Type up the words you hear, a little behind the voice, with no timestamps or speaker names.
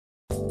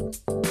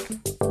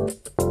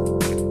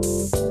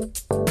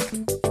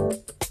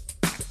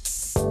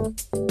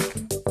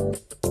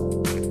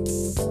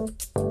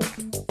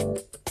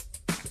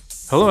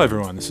Hello,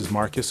 everyone. This is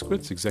Marc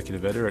Iskowitz,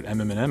 Executive Editor at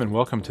MM&M, and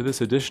welcome to this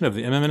edition of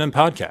the MM&M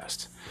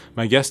podcast.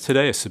 My guest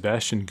today is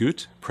Sebastian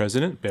Guth,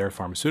 President, Bayer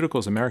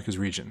Pharmaceuticals, Americas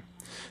Region.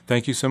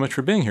 Thank you so much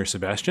for being here,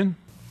 Sebastian.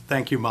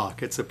 Thank you,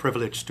 Marc. It's a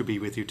privilege to be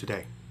with you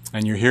today.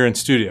 And you're here in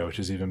studio, which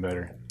is even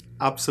better.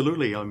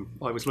 Absolutely. I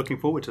was looking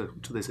forward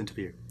to this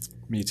interview.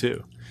 Me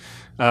too.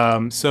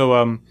 Let's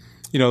go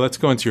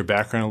into your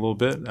background a little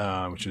bit,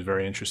 which is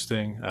very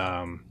interesting.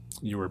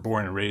 You were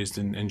born and raised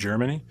in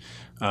Germany,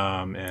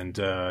 and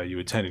you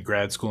attended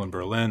grad school in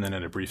Berlin and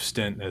had a brief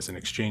stint as an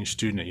exchange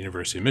student at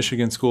University of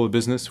Michigan School of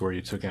Business, where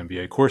you took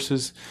MBA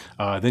courses.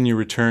 Then you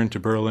returned to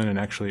Berlin and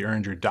actually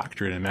earned your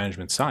doctorate in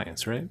management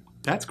science, right?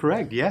 That's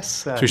correct, yes.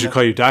 So we should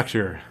call you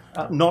doctor.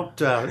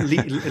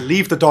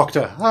 Leave the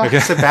doctor. Okay.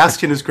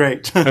 Sebastian is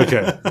great.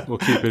 Okay, we'll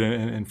keep it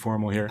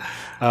informal here.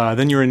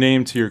 Then you were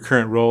named to your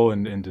current role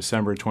in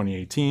December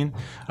 2018,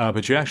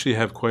 but you actually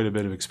have quite a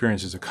bit of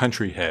experience as a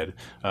country head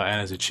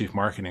and as a chief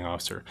marketing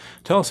officer.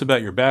 Tell us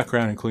about your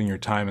background, including your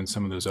time in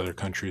some of those other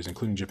countries,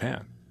 including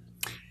Japan.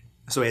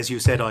 So as you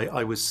said,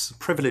 I was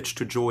privileged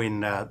to join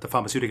the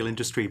pharmaceutical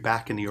industry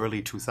back in the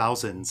early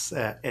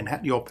 2000s and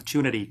had the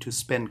opportunity to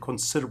spend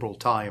considerable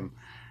time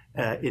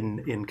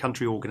in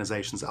country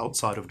organizations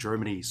outside of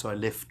Germany. So I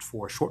lived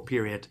for a short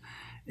period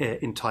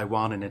in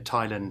Taiwan and in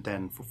Thailand,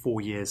 and for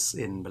 4 years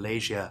in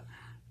Malaysia,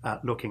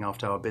 looking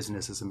after our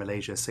businesses in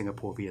Malaysia,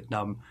 Singapore,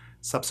 Vietnam,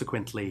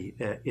 subsequently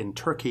in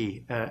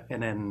Turkey,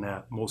 and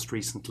then most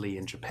recently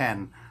in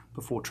Japan,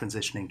 before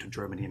transitioning to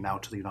Germany and now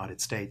to the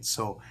United States.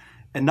 So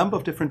a number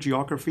of different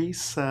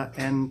geographies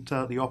and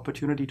the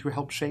opportunity to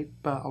help shape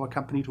our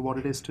company to what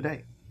it is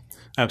today.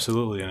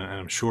 Absolutely, and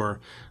I'm sure,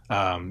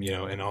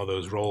 in all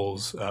those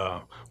roles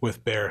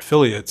with Bayer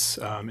affiliates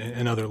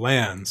in other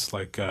lands,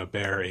 like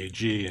Bayer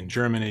AG in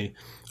Germany,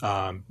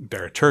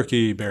 Bayer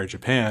Turkey, Bayer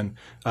Japan,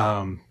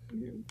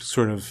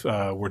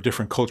 were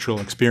different cultural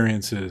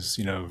experiences,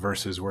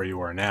 versus where you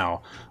are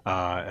now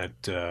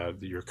at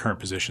your current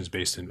positions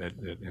based in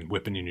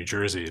Whippany, New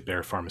Jersey, at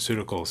Bayer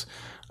Pharmaceuticals.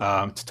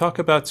 To talk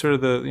about sort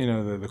of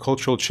the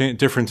cultural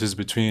differences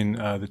between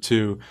the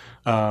two,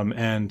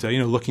 and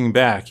looking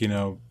back,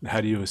 how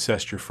do you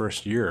assess your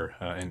first year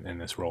in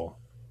this role?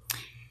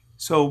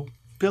 So,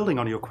 building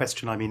on your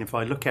question, if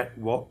I look at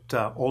what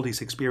all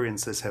these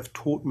experiences have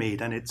taught me,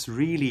 then it's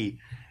really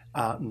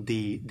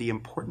the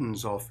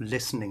importance of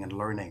listening and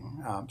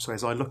learning. So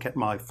as I look at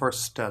my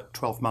first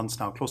 12 months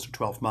now, close to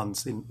 12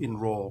 months in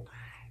role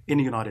in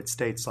the United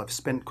States, I've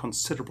spent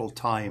considerable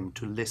time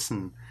to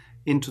listen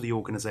into the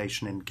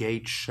organization,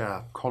 engage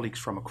colleagues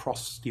from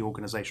across the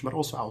organization, but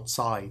also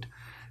outside,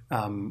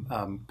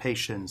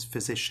 patients,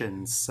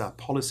 physicians,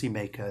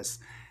 policymakers,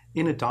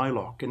 in a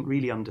dialogue, and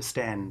really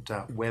understand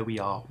where we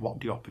are, what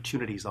the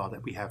opportunities are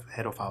that we have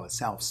ahead of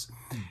ourselves.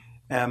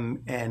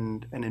 And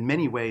in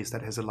many ways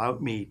that has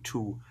allowed me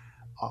to,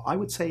 I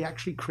would say,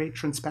 actually create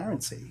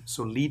transparency.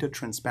 So leader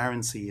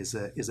transparency is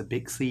a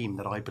big theme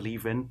that I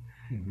believe in,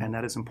 and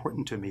that is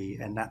important to me,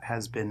 and that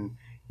has been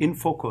in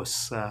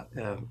focus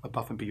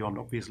above and beyond,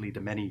 obviously,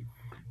 the many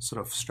sort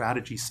of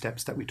strategy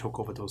steps that we took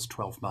over those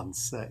 12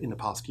 months in the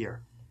past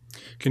year.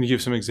 Can you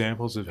give some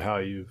examples of how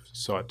you've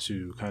sought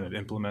to kind of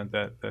implement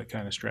that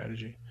kind of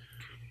strategy?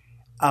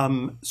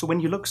 So when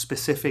you look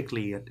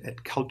specifically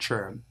at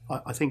culture,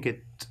 I think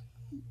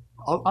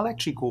I'll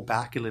actually go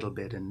back a little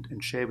bit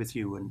and share with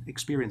you an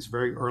experience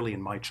very early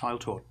in my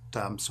childhood.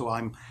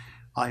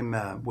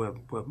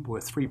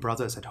 We're three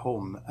brothers at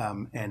home,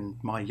 and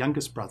my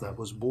youngest brother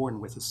was born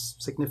with a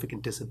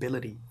significant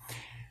disability.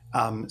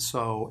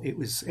 So it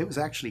was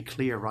actually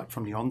clear right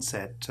from the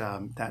onset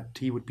that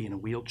he would be in a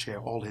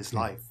wheelchair all his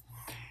life.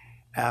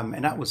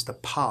 And that was the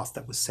path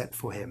that was set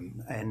for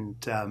him.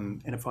 And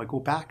if I go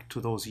back to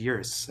those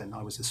years, and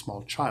I was a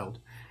small child,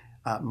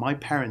 my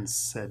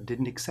parents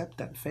didn't accept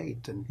that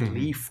fate and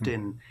believed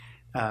in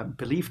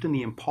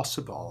the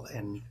impossible.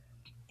 And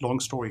long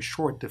story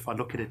short, if I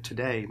look at it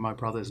today, my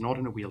brother is not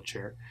in a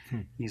wheelchair.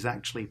 He's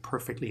actually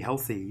perfectly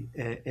healthy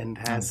and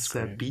has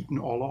beaten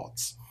all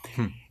odds.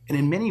 And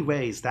in many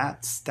ways,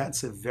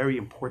 that's a very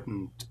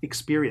important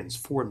experience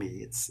for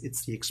me.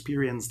 It's the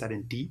experience that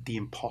indeed the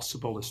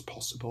impossible is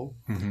possible.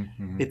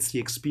 It's the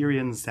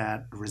experience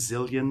that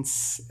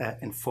resilience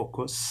and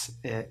focus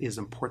is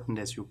important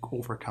as you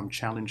overcome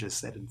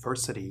challenges and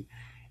adversity.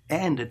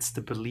 And it's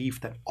the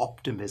belief that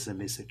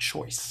optimism is a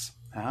choice.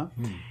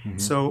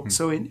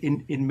 So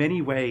in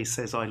many ways,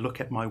 as I look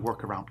at my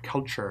work around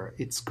culture,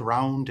 it's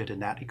grounded in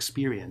that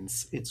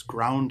experience. It's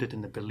grounded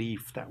in the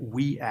belief that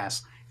we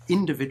as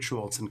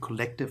individuals and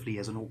collectively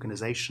as an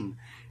organization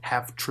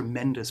have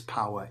tremendous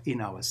power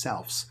in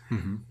ourselves.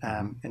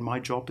 And my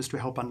job is to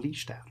help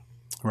unleash that.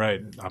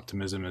 Right.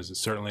 Optimism is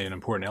certainly an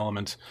important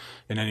element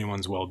in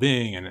anyone's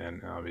well-being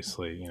and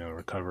obviously,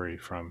 recovery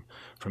from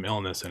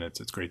illness. And it's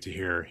great to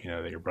hear,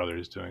 that your brother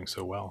is doing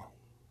so well.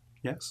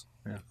 Yes.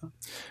 Yeah.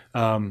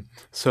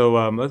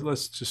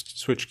 Let's just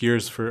switch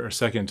gears for a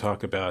second and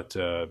talk about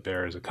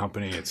Bayer as a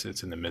company.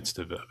 It's in the midst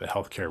of a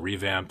healthcare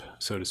revamp,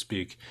 so to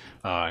speak,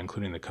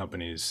 including the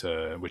company's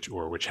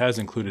which has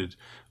included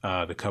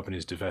the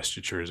company's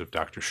divestitures of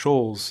Dr.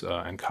 Scholl's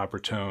and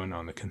Coppertone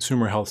on the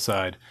consumer health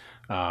side.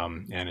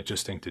 And it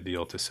just inked a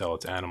deal to sell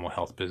its animal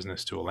health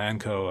business to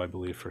Elanco, I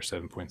believe, for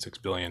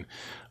 $7.6 billion,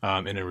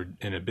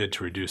 in a bid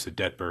to reduce the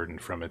debt burden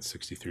from its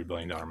 $63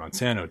 billion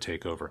Monsanto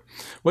takeover.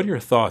 What are your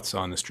thoughts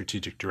on the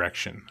strategic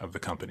direction of the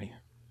company?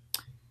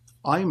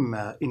 I'm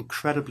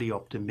incredibly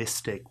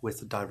optimistic with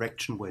the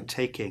direction we're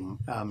taking.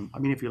 I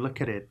mean, if you look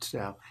at it,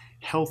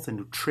 health and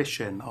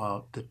nutrition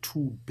are the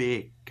two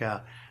big,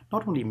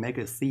 not only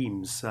mega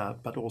themes,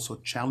 but also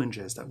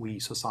challenges that we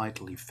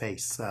societally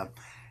face.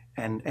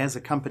 And as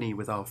a company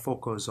with our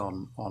focus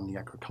on the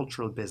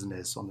agricultural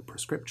business, on the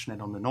prescription and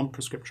on the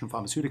non-prescription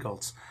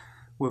pharmaceuticals,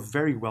 we're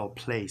very well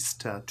placed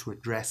to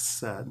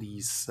address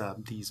these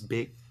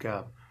big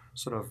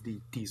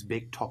these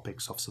big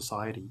topics of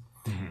society.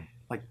 Mm-hmm.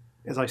 Like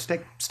as I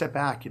step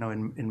back,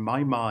 in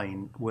my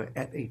mind, we're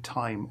at a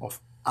time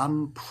of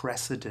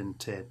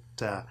unprecedented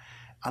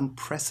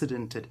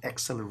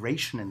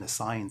acceleration in the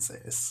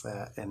sciences,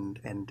 and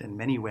in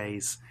many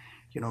ways,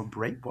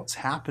 what's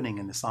happening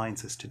in the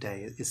sciences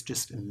today is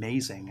just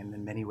amazing and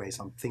in many ways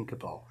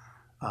unthinkable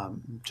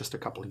just a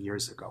couple of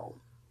years ago.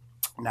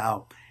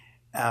 Now,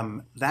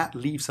 that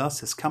leaves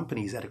us as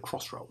companies at a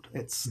crossroad.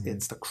 It's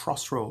the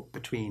crossroad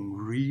between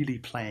really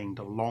playing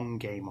the long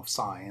game of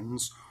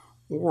science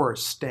or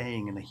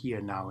staying in the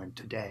here, now, and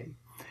today.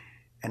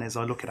 And as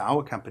I look at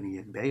our company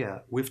at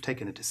Bayer, we've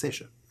taken a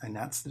decision, and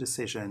that's the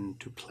decision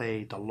to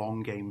play the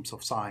long games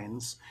of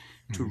science,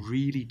 to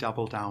really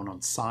double down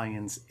on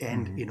science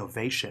and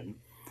innovation.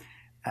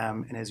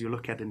 And as you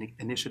look at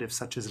initiatives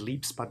such as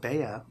Leaps by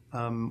Bayer,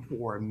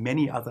 or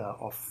many other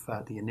of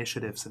the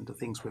initiatives and the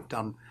things we've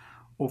done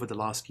over the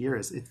last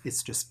years,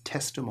 it's just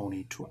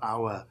testimony to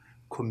our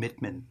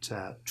commitment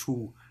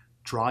to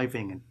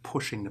driving and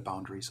pushing the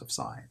boundaries of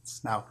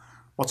science. Now,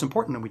 what's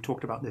important, and we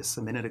talked about this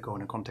a minute ago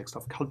in the context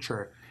of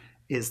culture,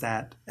 is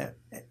that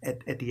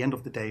at the end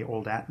of the day,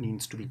 all that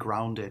needs to be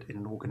grounded in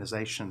an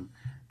organization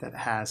that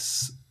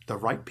has the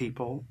right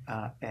people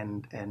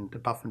and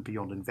above and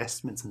beyond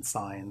investments in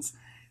science,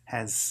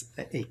 has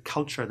a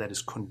culture that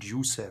is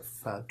conducive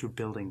to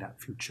building that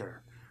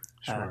future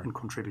and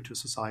contribute to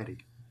society.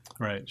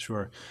 Right,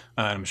 sure.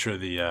 I'm sure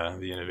the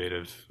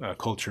innovative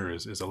culture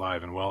is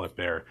alive and well at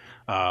Bayer.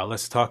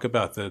 Let's talk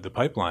about the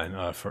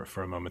pipeline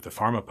for a moment, the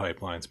pharma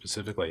pipeline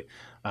specifically.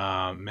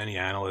 Many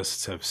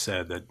analysts have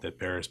said that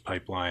Bayer's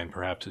pipeline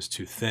perhaps is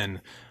too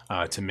thin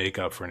to make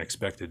up for an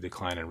expected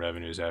decline in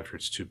revenues after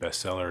its two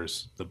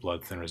bestsellers, the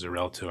blood thinners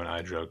Xarelto and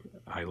eye drug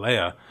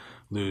Eylea,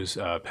 lose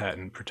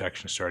patent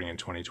protection starting in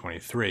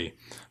 2023.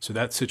 So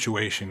that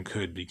situation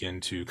could begin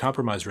to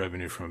compromise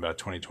revenue from about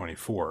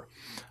 2024.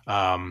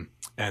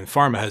 And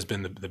pharma has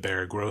been the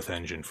Bayer growth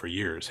engine for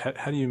years.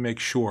 How do you make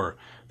sure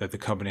that the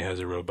company has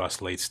a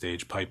robust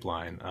late-stage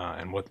pipeline,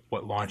 and what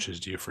launches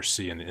do you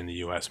foresee in the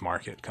U.S.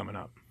 market coming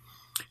up?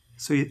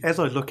 So as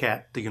I look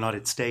at the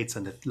United States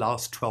and the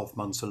last 12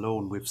 months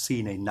alone, we've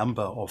seen a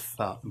number of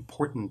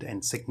important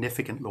and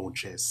significant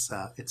launches.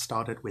 It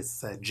started with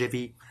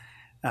Jivi,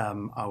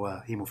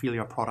 our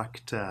hemophilia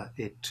product.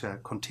 It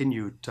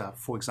continued,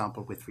 for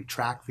example, with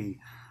Vitrakvi,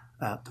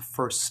 the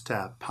first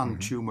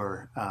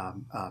pan-tumor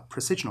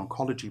precision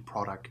oncology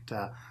product,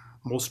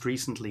 most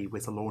recently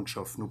with the launch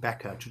of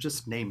Nubeqa, to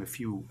just name a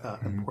few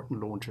important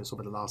launches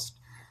over the last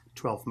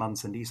 12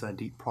 months. And these are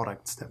indeed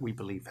products that we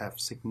believe have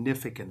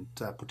significant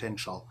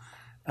potential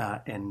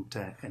and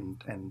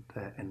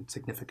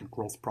significant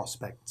growth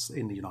prospects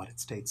in the United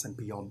States and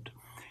beyond.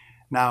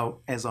 Now,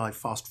 as I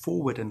fast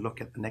forward and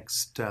look at the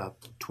next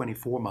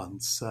 24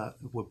 months,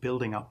 we're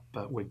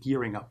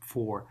gearing up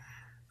for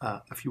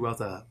a few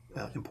other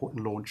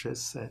important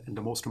launches, and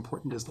the most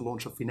important is the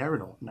launch of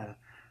Finerenone,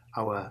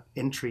 our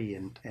entry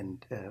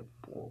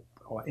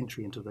our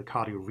entry into the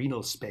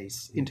cardiorenal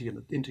space in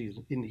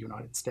the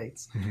United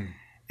States,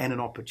 and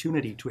an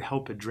opportunity to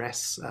help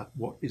address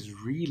what is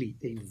really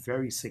a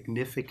very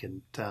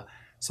significant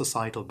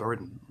societal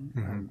burden.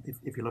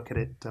 If you look at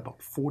it, about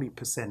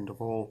 40%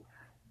 of all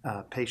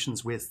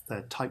patients with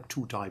type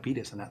 2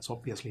 diabetes, and that's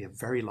obviously a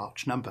very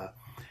large number,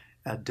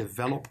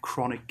 develop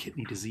chronic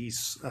kidney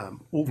disease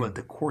over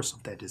the course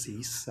of their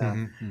disease.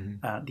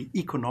 The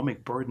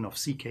economic burden of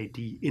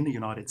CKD in the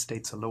United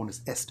States alone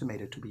is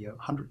estimated to be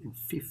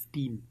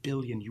 $115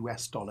 billion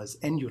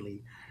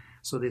annually.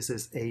 So this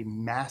is a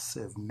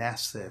massive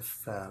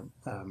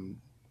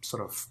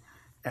sort of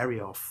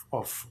area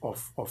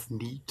of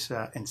need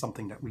and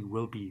something that we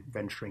will be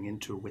venturing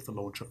into with the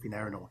launch of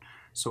Finerenone.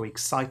 So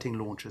exciting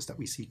launches that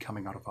we see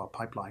coming out of our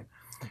pipeline.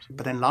 Absolutely.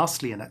 But then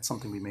lastly, and that's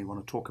something we may want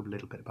to talk a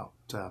little bit about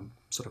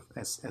sort of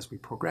as we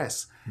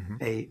progress,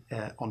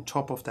 on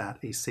top of that,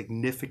 a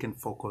significant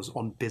focus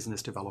on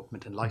business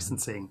development and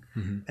licensing,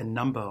 a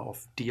number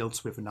of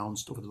deals we've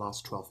announced over the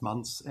last 12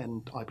 months,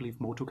 and I believe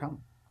more to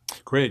come.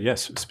 Great,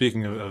 yes.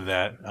 Speaking of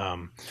that,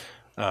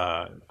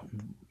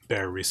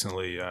 Bayer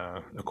recently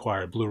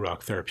acquired Blue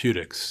Rock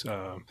Therapeutics.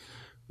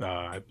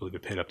 I believe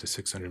it paid up to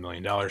 $600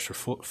 million for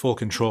full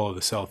control of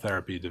the cell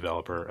therapy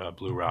developer,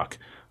 Blue Rock,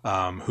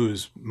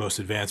 whose most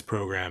advanced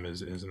program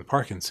is in the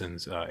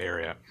Parkinson's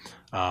area.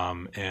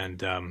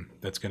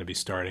 That's going to be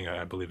starting,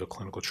 I believe, a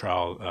clinical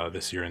trial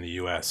this year in the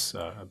U.S.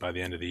 By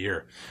the end of the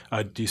year.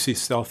 Do you see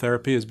cell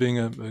therapy as being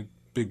a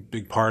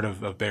big part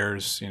of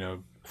Bayer's,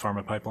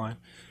 pharma pipeline?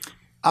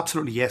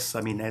 Absolutely, yes.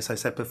 I mean, as I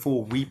said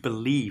before, we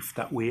believe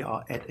that we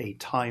are at a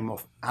time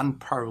of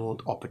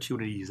unparalleled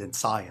opportunities in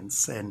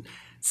science, and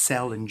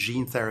cell and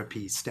gene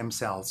therapy, stem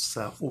cells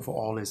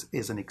overall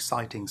is an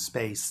exciting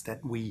space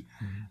that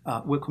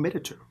we're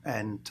committed to.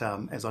 And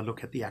as I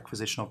look at the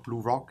acquisition of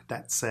Blue Rock,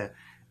 that's an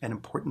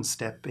important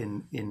step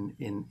in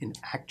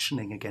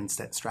actioning against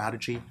that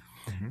strategy.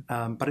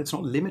 But it's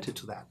not limited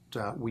to that.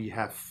 We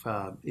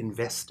have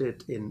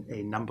invested in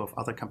a number of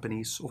other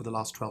companies over the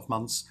last 12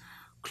 months.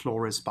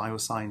 Chloris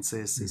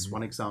Biosciences is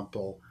one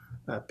example,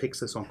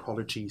 Pyxis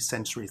Oncology,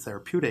 Sensory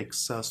Therapeutics.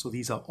 So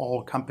these are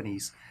all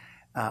companies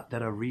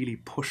that are really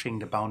pushing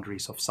the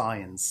boundaries of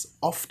science,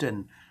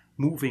 often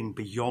moving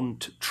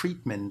beyond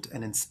treatment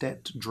and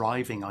instead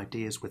driving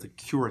ideas with a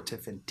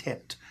curative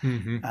intent.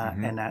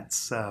 And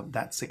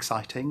that's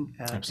exciting,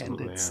 and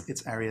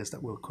it's areas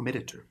that we're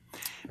committed to.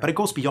 But it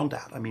goes beyond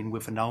that. I mean,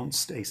 we've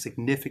announced a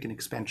significant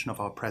expansion of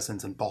our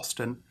presence in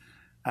Boston.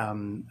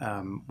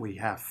 We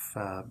have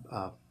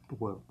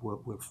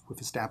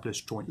we've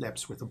established joint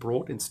labs with the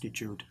Broad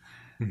Institute.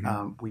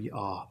 We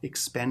are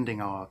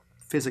expanding our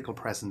physical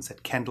presence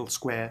at Kendall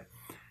Square.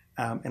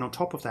 And on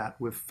top of that,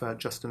 we've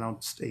just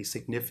announced a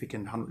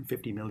significant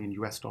 $150 million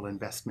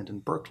investment in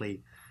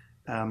Berkeley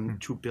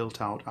to build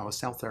out our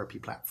cell therapy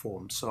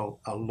platform. So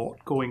a lot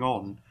going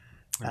on,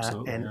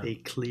 and a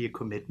clear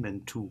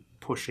commitment to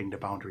pushing the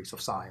boundaries of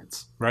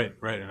science. Right.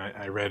 And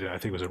I read, I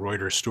think it was a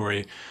Reuters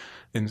story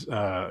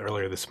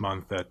earlier this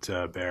month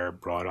that Bayer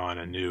brought on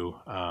a new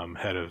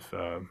head of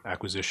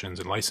acquisitions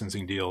and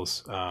licensing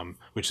deals,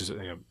 which is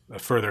a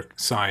further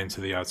sign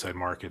to the outside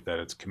market that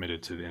it's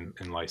committed to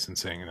in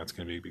licensing, and that's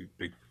going to be a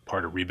big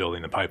part of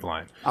rebuilding the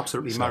pipeline.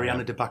 Absolutely. So,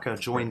 Marianne de Backer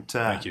joined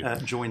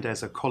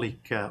as a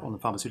colleague on the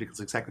Pharmaceuticals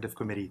Executive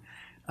Committee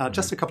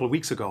just a couple of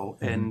weeks ago.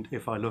 And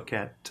if I look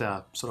at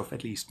sort of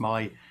at least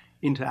my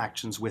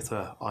interactions with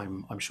her,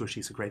 I'm sure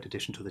she's a great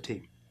addition to the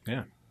team.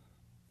 Yeah,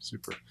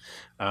 super.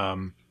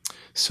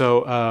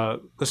 So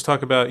let's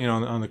talk about,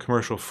 on the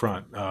commercial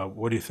front,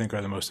 what do you think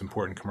are the most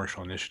important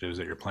commercial initiatives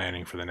that you're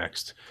planning for the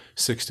next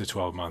 6 to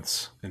 12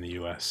 months in the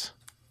U.S.?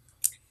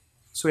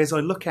 So as I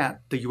look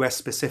at the U.S.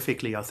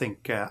 specifically, I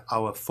think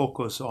our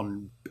focus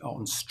on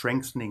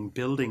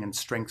building and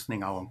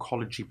strengthening our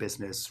oncology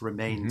business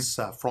remains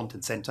front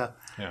and center.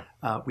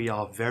 We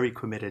are very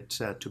committed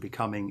to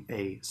becoming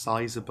a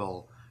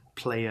sizable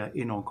player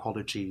in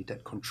oncology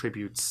that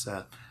contributes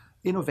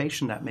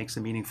innovation that makes a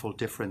meaningful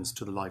difference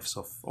to the lives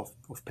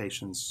of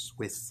patients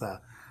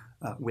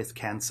with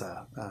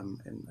cancer,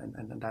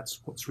 and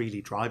that's what's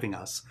really driving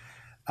us.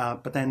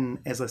 But then,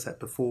 as I said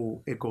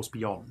before, it goes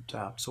beyond.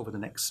 So over the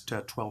next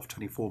 12,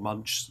 24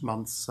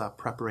 months,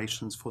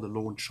 preparations for the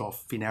launch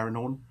of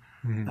finerenone,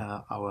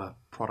 our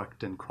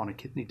product in chronic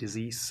kidney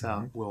disease,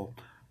 will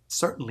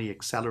certainly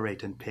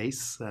accelerate in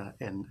pace,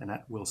 and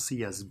that will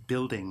see us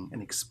building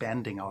and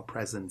expanding our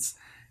presence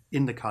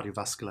in the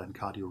cardiovascular and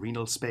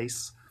cardiorenal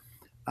space.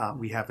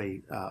 We have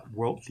a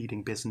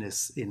world-leading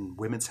business in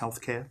women's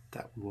healthcare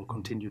that we will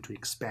continue to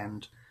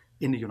expand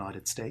in the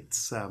United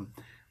States.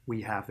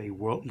 We have a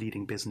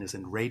world-leading business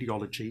in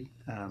radiology,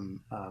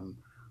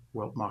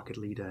 world market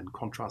leader in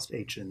contrast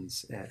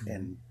agents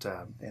and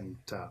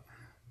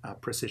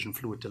precision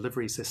fluid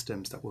delivery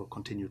systems that will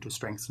continue to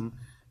strengthen.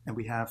 And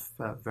we have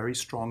very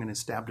strong and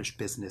established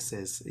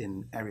businesses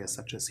in areas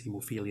such as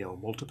hemophilia or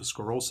multiple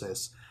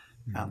sclerosis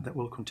that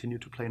will continue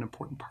to play an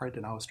important part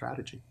in our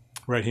strategy.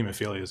 Right,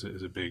 hemophilia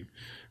is a big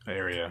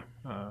area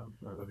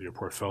of your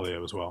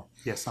portfolio as well.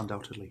 Yes,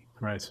 undoubtedly.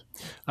 Right.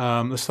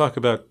 Let's talk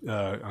about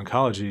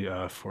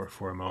oncology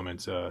for a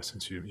moment,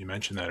 since you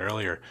mentioned that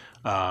earlier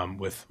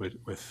with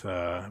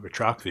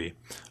Vitrakvi.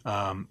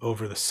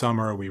 Over the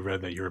summer, we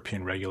read that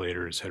European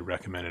regulators had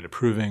recommended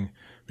approving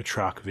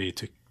Vitrakvi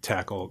to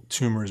tackle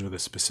tumors with a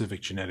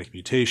specific genetic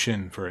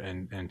mutation for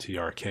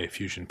NTRK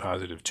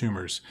fusion-positive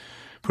tumors,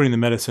 putting the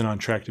medicine on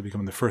track to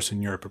become the first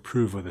in Europe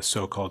approved with a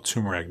so-called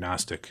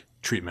tumor-agnostic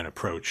treatment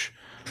approach.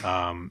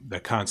 The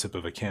concept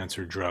of a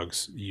cancer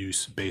drug's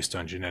use based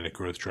on genetic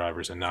growth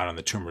drivers and not on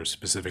the tumor's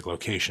specific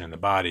location in the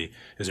body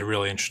is a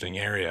really interesting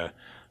area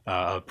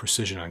of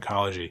precision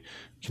oncology.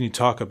 Can you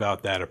talk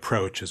about that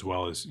approach as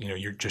well as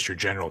your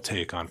general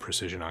take on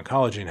precision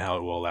oncology and how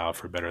it will allow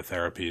for better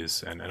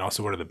therapies, and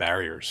also what are the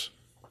barriers?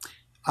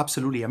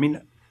 Absolutely. I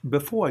mean,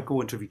 before I go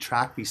into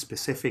Vitrakvi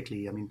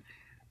specifically,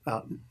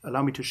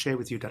 allow me to share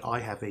with you that I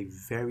have a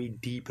very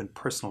deep and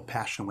personal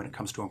passion when it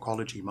comes to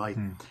oncology.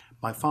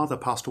 My father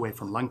passed away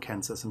from lung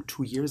cancer some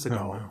 2 years ago.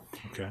 Oh, wow.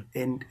 Okay.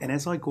 And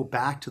as I go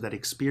back to that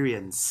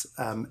experience,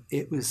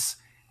 it was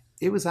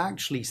it was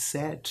actually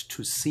sad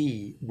to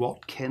see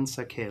what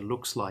cancer care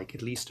looks like,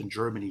 at least in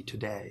Germany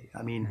today.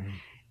 I mean,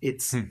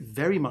 it's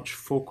very much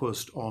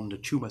focused on the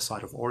tumor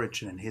site of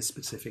origin. In his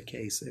specific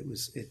case, it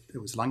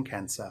was lung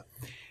cancer.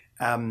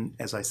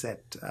 As I said,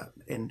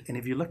 and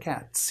if you look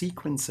at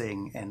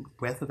sequencing and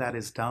whether that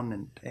is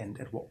done and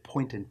at what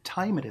point in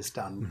time it is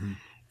done,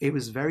 it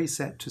was very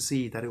sad to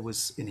see that it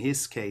was, in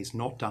his case,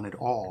 not done at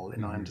all.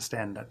 And I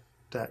understand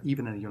that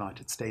even in the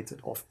United States,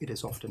 it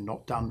is often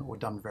not done or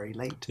done very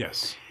late.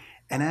 Yes.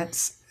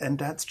 And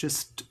that's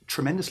just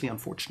tremendously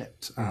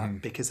unfortunate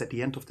because at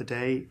the end of the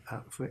day,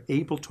 if we're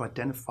able to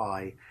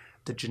identify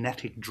the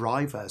genetic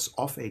drivers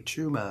of a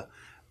tumor,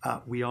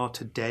 we are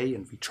today,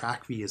 and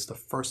Vitrakvi is the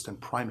first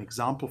and prime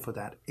example for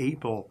that,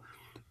 able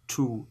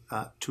to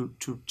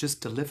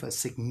just deliver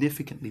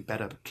significantly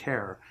better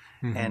care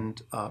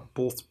and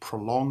both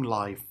prolong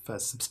life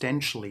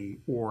substantially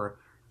or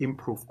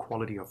improve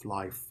quality of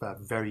life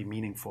very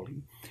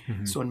meaningfully.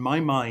 So in my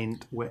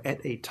mind, we're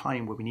at a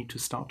time where we need to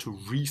start to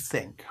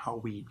rethink how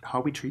we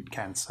treat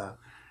cancer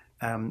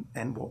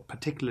and what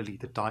particularly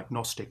the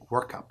diagnostic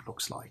workup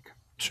looks like.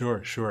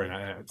 Sure.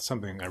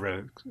 And I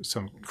read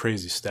some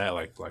crazy stat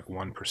like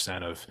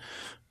 1% of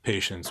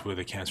patients with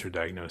a cancer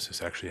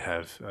diagnosis actually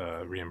have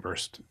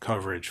reimbursed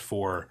coverage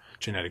for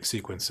genetic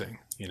sequencing,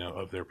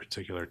 of their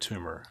particular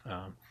tumor.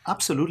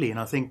 Absolutely, and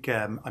I think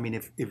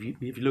if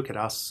you look at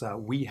us,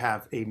 we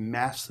have a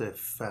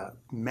massive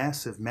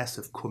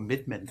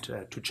commitment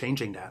to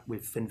changing that. We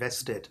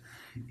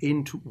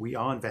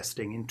are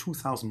investing in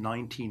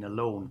 2019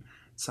 alone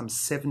some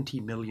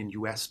 $70 million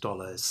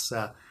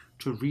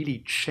to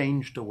really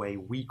change the way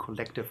we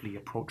collectively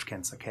approach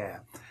cancer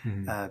care.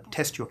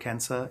 Test Your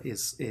Cancer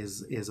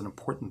is an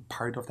important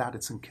part of that.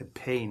 It's a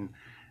campaign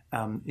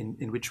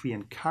in which we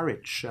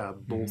encourage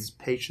both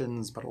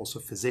patients but also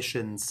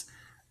physicians,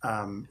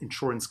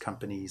 insurance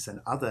companies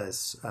and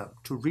others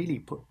to really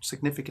put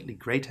significantly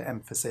greater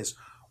emphasis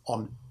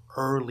on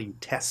early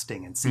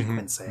testing and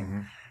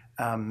sequencing.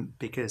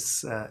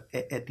 Because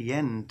at the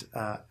end,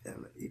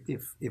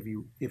 if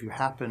you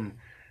happen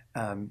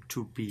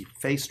to be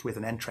faced with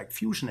an NTRK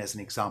fusion, as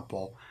an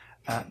example,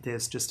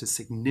 there's just a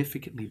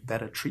significantly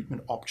better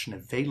treatment option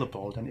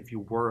available than if you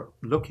were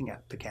looking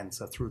at the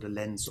cancer through the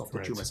lens of the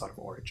tumor site of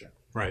origin.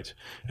 Right.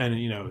 And,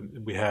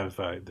 we have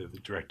the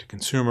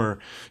direct-to-consumer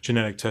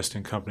genetic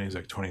testing companies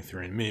like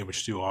 23andMe,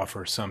 which do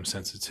offer some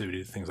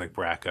sensitivity to things like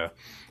BRCA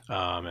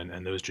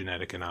and those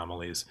genetic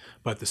anomalies.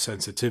 But the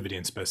sensitivity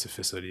and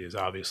specificity is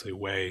obviously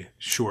way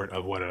short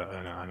of what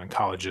an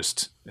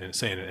oncologist,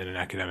 say in an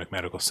academic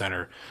medical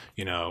center,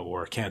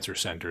 or a cancer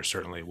center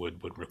certainly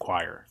would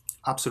require.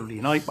 Absolutely.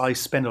 And I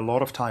spend a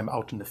lot of time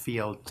out in the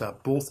field,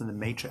 both in the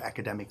major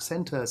academic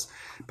centers,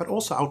 but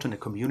also out in the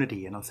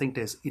community. And I think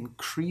there's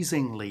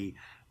increasingly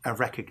a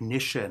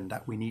recognition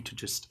that we need to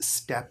just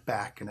step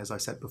back and, as I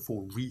said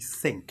before,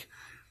 rethink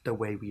the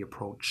way we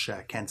approach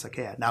cancer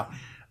care. Now,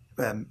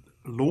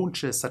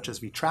 launches such as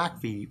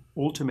Vitrakvi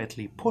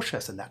ultimately push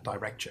us in that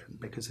direction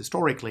because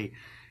historically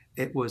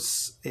it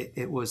was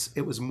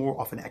more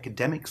of an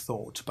academic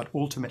thought, but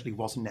ultimately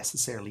wasn't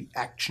necessarily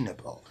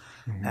actionable.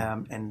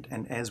 And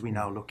as we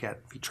now look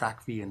at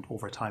Vitrakvi and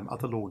over time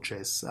other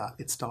launches,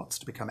 it starts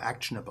to become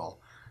actionable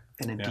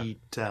and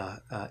indeed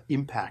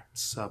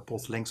impacts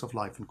both length of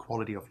life and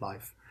quality of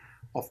life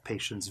of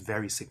patients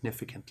very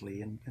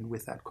significantly, and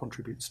with that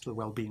contributes to the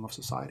well-being of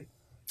society.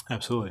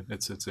 Absolutely.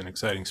 It's an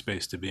exciting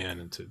space to be in,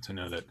 and to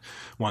know that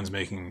one's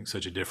making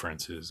such a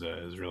difference is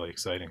really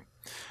exciting.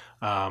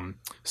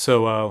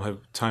 So I'll have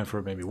time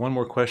for maybe one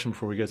more question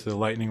before we get to the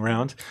lightning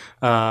round.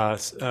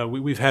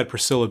 We've had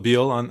Priscilla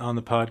Beal on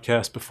the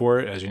podcast before.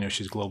 As you know,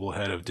 she's global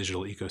head of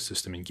digital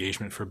ecosystem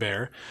engagement for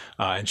Bayer.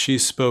 And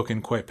she's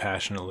spoken quite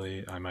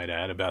passionately, I might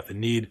add, about the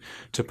need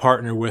to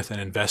partner with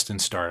and invest in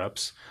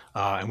startups.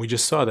 And we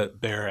just saw that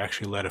Bayer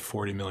actually led a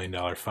 $40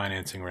 million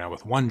financing round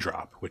with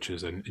OneDrop, which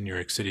is a New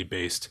York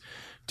City-based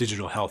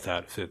digital health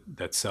outfit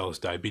that sells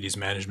diabetes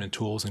management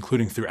tools,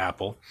 including through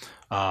Apple.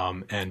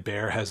 And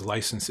Bayer has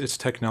licensed its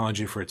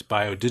technology for its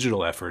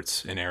biodigital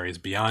efforts in areas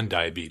beyond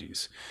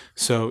diabetes.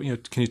 So,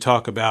 can you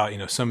talk about,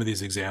 some of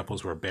these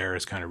examples where Bayer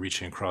is kind of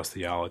reaching across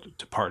the aisle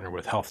to partner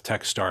with health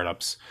tech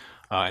startups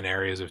in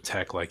areas of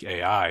tech like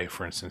AI,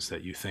 for instance,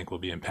 that you think will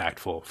be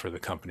impactful for the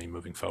company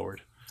moving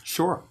forward?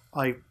 Sure.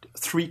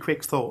 Three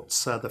quick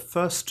thoughts. The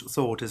first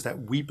thought is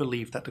that we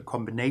believe that the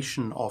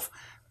combination of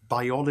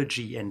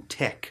biology and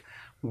tech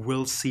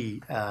will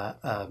see us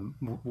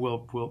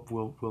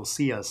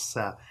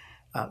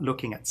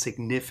looking at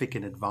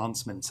significant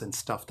advancements in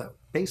stuff that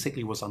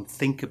basically was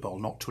unthinkable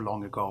not too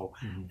long ago.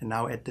 And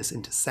now at this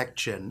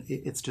intersection,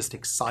 it's just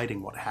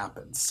exciting what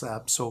happens.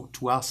 So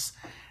to us,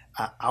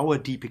 our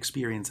deep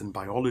experience in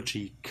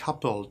biology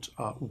coupled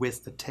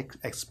with the tech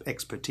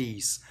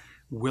expertise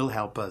will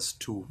help us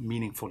to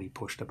meaningfully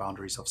push the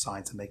boundaries of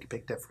science and make a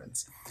big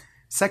difference.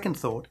 Second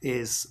thought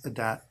is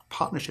that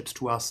partnerships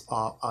to us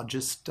are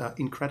just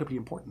incredibly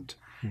important.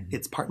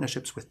 It's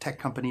partnerships with tech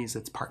companies,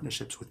 it's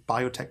partnerships with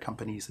biotech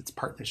companies, it's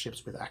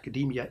partnerships with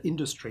academia,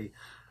 industry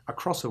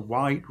across a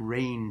wide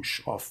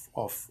range of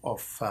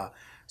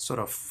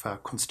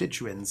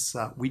constituents.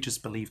 We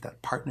just believe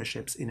that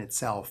partnerships in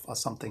itself are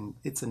something,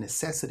 it's a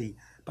necessity,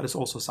 but it's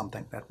also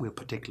something that we're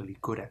particularly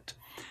good at.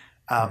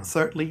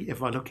 Thirdly,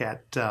 if I look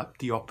at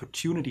the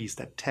opportunities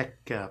that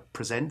tech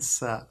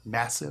presents,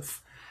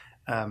 massive.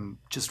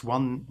 Just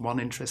one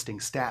interesting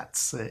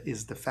stats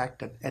is the fact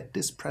that at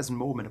this present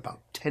moment,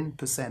 about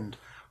 10%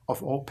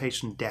 of all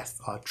patient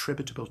deaths are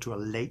attributable to a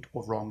late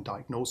or wrong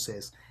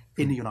diagnosis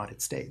in the United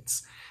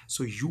States.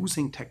 So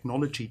using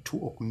technology to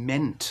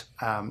augment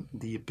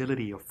the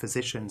ability of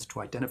physicians to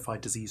identify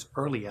disease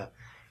earlier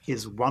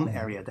is one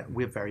area that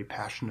we're very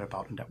passionate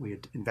about and that we're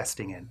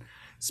investing in.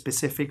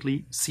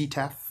 Specifically,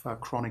 CTEPH,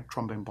 chronic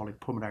thromboembolic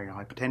pulmonary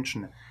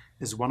hypertension,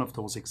 is one of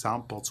those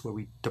examples where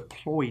we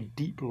deploy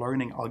deep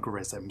learning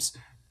algorithms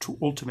to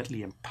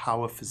ultimately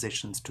empower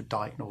physicians to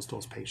diagnose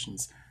those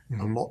patients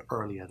a lot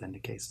earlier than the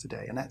case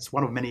today. And that's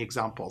one of many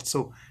examples.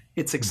 So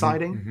it's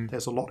exciting.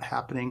 There's a lot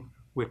happening.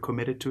 We're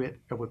committed to it,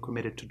 and we're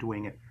committed to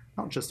doing it,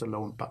 not just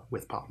alone, but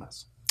with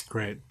partners.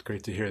 Great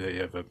to hear that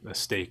you have a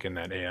stake in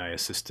that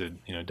AI-assisted,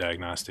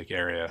 diagnostic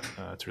area.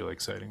 It's a really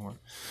exciting one.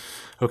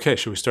 Okay,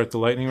 should we start the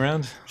lightning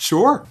round?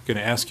 Sure. I'm going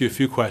to ask you a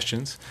few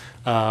questions.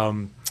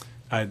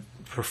 I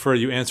prefer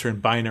you answer in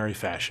binary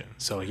fashion.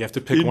 So you have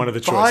to pick one of the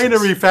choices.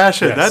 Binary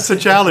fashion. Yes. That's a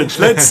challenge.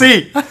 Let's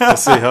see.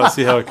 Let's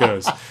see how it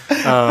goes.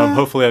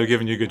 Hopefully I've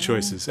given you good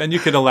choices. And you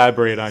can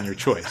elaborate on your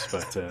choice.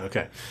 But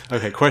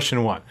okay.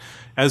 Question 1.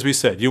 As we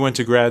said, you went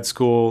to grad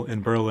school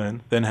in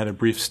Berlin, then had a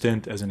brief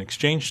stint as an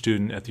exchange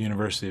student at the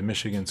University of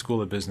Michigan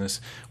School of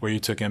Business, where you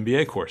took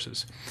MBA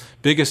courses.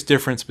 Biggest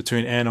difference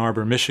between Ann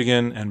Arbor,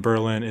 Michigan, and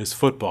Berlin is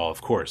football,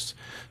 of course.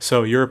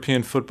 So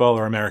European football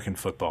or American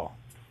football?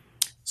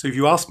 So if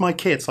you ask my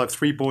kids, I have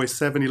 3 boys,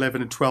 7,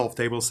 11, and 12,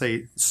 they will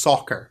say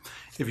soccer.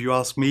 If you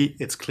ask me,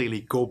 it's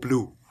clearly go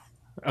blue.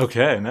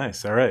 Okay,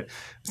 nice. All right.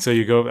 So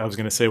you go, I was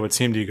going to say, what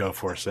team do you go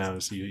for? So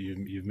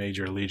you've made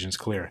your allegiance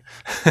clear.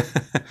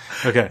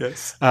 Okay.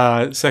 Yes.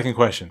 Second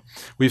question.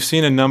 We've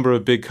seen a number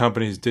of big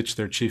companies ditch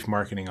their chief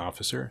marketing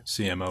officer,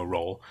 CMO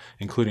role,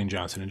 including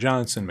Johnson &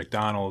 Johnson,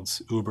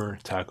 McDonald's, Uber,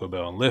 Taco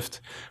Bell, and Lyft,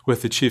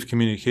 with the chief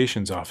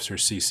communications officer,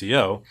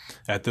 CCO,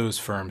 at those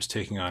firms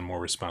taking on more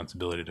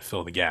responsibility to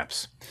fill the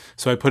gaps.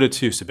 So I put it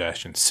to you,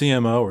 Sebastian,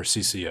 CMO or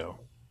CCO?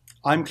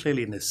 I'm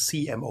clearly in the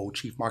CMO,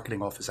 chief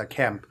marketing officer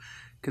camp,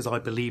 because I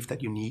believe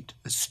that you need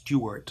a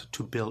steward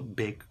to build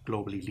big,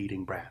 globally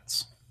leading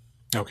brands.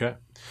 Okay.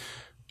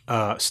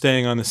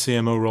 Staying on the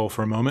CMO role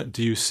for a moment,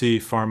 do you see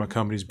pharma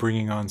companies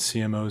bringing on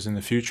CMOs in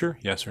the future?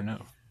 Yes or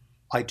no?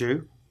 I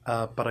do,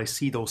 but I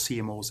see those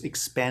CMOs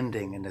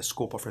expanding in their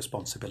scope of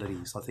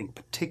responsibilities. I think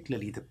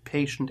particularly the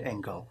patient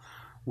angle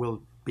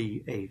will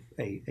be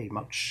a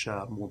much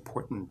more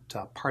important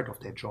part of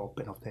their job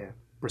and of their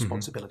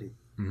responsibility.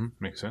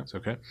 Makes sense.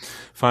 Okay.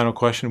 Final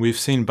question. We've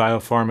seen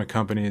biopharma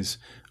companies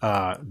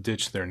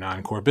ditch their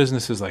non-core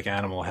businesses like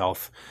animal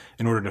health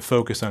in order to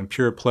focus on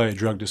pure play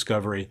drug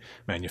discovery,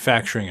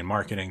 manufacturing, and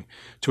marketing.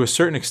 To a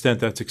certain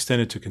extent, that's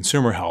extended to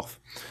consumer health.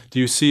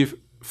 Do you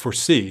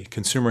foresee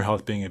consumer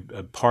health being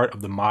a part of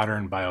the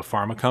modern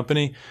biopharma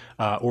company,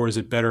 or is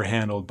it better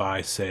handled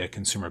by, say, a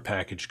consumer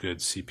packaged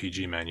goods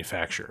CPG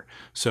manufacturer?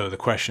 So the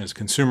question is,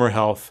 consumer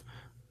health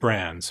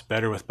brands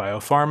better with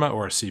biopharma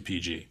or a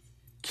CPG?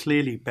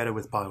 Clearly better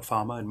with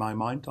biopharma in my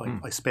mind.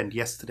 I spent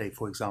yesterday,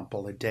 for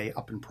example, a day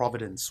up in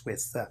Providence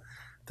with the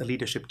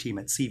leadership team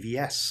at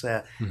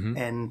CVS,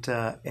 and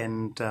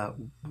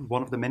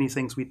one of the many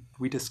things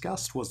we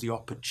discussed was the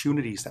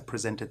opportunities that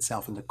present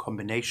itself in the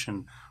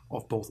combination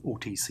of both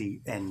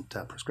OTC and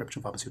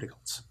prescription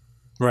pharmaceuticals.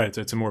 Right.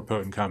 It's a more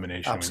potent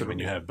combination when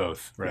you have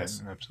both. Right.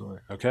 Yes. Absolutely.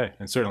 Okay.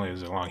 And certainly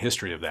there's a long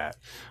history of that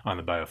on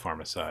the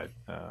biopharma side.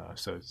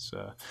 So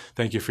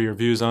thank you for your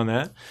views on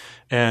that.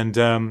 And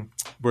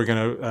we're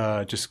going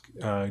to just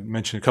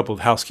mention a couple of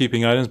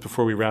housekeeping items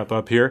before we wrap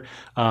up here.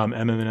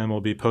 MM&M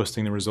will be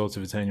posting the results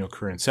of its annual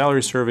career and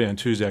salary survey on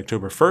Tuesday,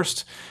 October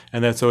 1st.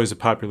 And that's always a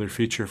popular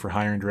feature for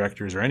hiring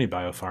directors or any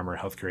biopharma or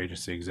healthcare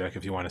agency exec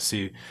if you want to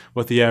see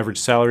what the average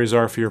salaries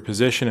are for your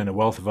position and a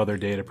wealth of other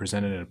data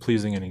presented in a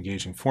pleasing and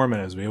engaging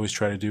format, as we always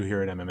try to do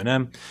here at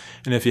MM&M.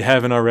 And if you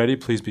haven't already,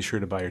 please be sure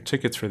to buy your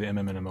tickets for the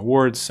MM&M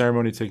Awards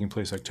ceremony taking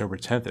place October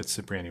 10th at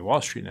Cipriani Wall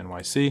Street in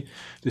NYC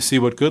to see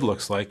what good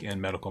looks like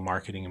in medical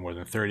marketing in more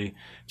than 30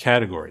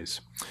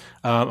 categories.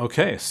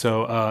 Okay,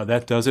 so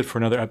that does it for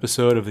another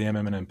episode of the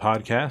MM&M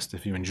podcast.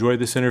 If you enjoyed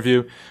this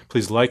interview,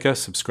 please like us,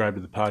 subscribe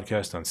to the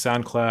podcast on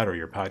SoundCloud or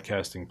your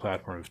podcasting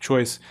platform of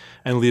choice,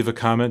 and leave a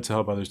comment to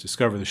help others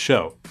discover the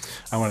show.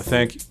 I want to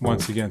thank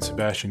once again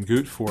Sebastian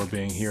Guth for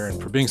being here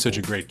and for being such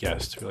a great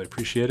guest. Really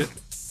appreciate it.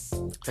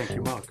 Thank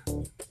you, Marc.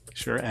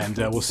 Sure, and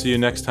we'll see you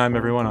next time,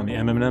 everyone, on the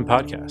MM&M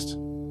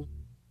podcast.